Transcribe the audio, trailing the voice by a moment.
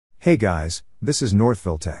Hey guys, this is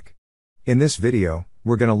Northville Tech. In this video,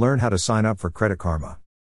 we're going to learn how to sign up for Credit Karma.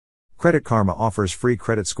 Credit Karma offers free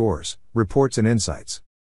credit scores, reports and insights.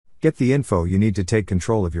 Get the info you need to take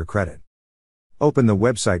control of your credit. Open the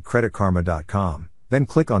website creditkarma.com, then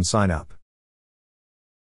click on Sign Up.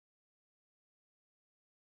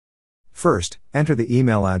 First, enter the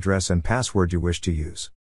email address and password you wish to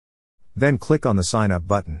use. Then click on the Sign Up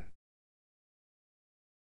button.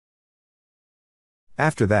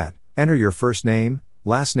 After that, enter your first name,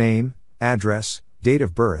 last name, address, date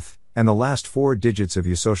of birth, and the last 4 digits of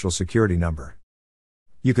your social security number.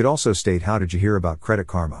 You could also state how did you hear about Credit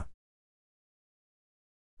Karma.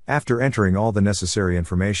 After entering all the necessary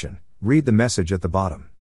information, read the message at the bottom.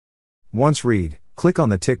 Once read, click on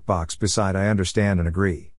the tick box beside I understand and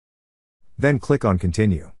agree. Then click on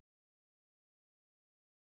Continue.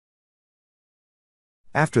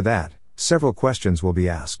 After that, several questions will be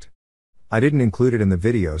asked. I didn't include it in the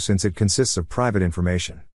video since it consists of private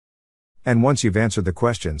information. And once you've answered the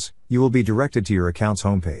questions, you will be directed to your account's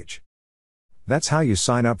homepage. That's how you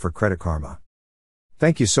sign up for Credit Karma.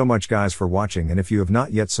 Thank you so much guys for watching, and if you have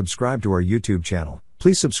not yet subscribed to our YouTube channel,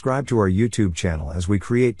 please subscribe to our YouTube channel as we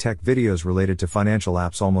create tech videos related to financial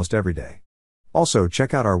apps almost every day. Also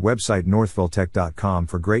check out our website northvilletech.com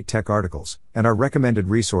for great tech articles, and our recommended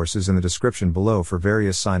resources in the description below for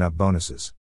various sign-up bonuses.